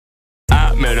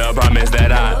Made a promise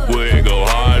that I would go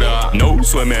harder. No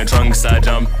swimming trunks, I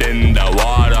jumped in the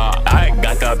water. I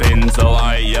got the pen, so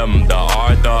I am the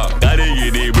author. Gotta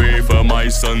get it ready for my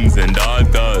sons and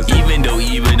daughters. Even though,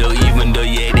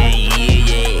 yeah,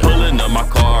 yeah. Pulling up my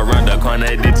car around the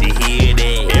corner, did you hear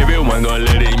that? Everyone gon'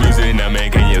 let it music, now man,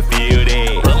 can you feel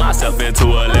that? Put myself into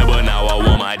a level, now I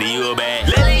want my deal back.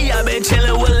 Lately, I've been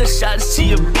chillin' with the shots to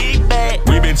your big bag.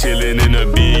 We been chillin' in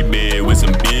a big bed with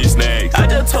some big snacks. I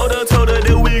just told her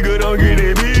that we good on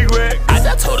getting big rack. I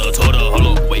just told her,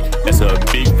 hold up, wait, that's a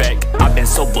big fact. I've been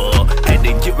sober, had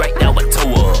to get right now, I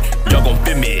told her. Y'all gon'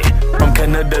 feel me, from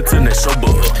Canada to the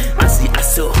shoulder. I see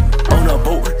on a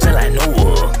boat till I know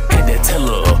her. Had to tell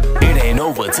her, it ain't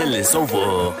over till it's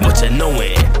over. What you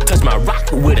knowin'? Touch my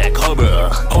rock with that cobra.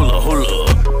 Hold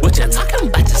up, what you talking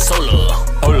about your solo?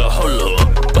 Hold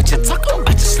up,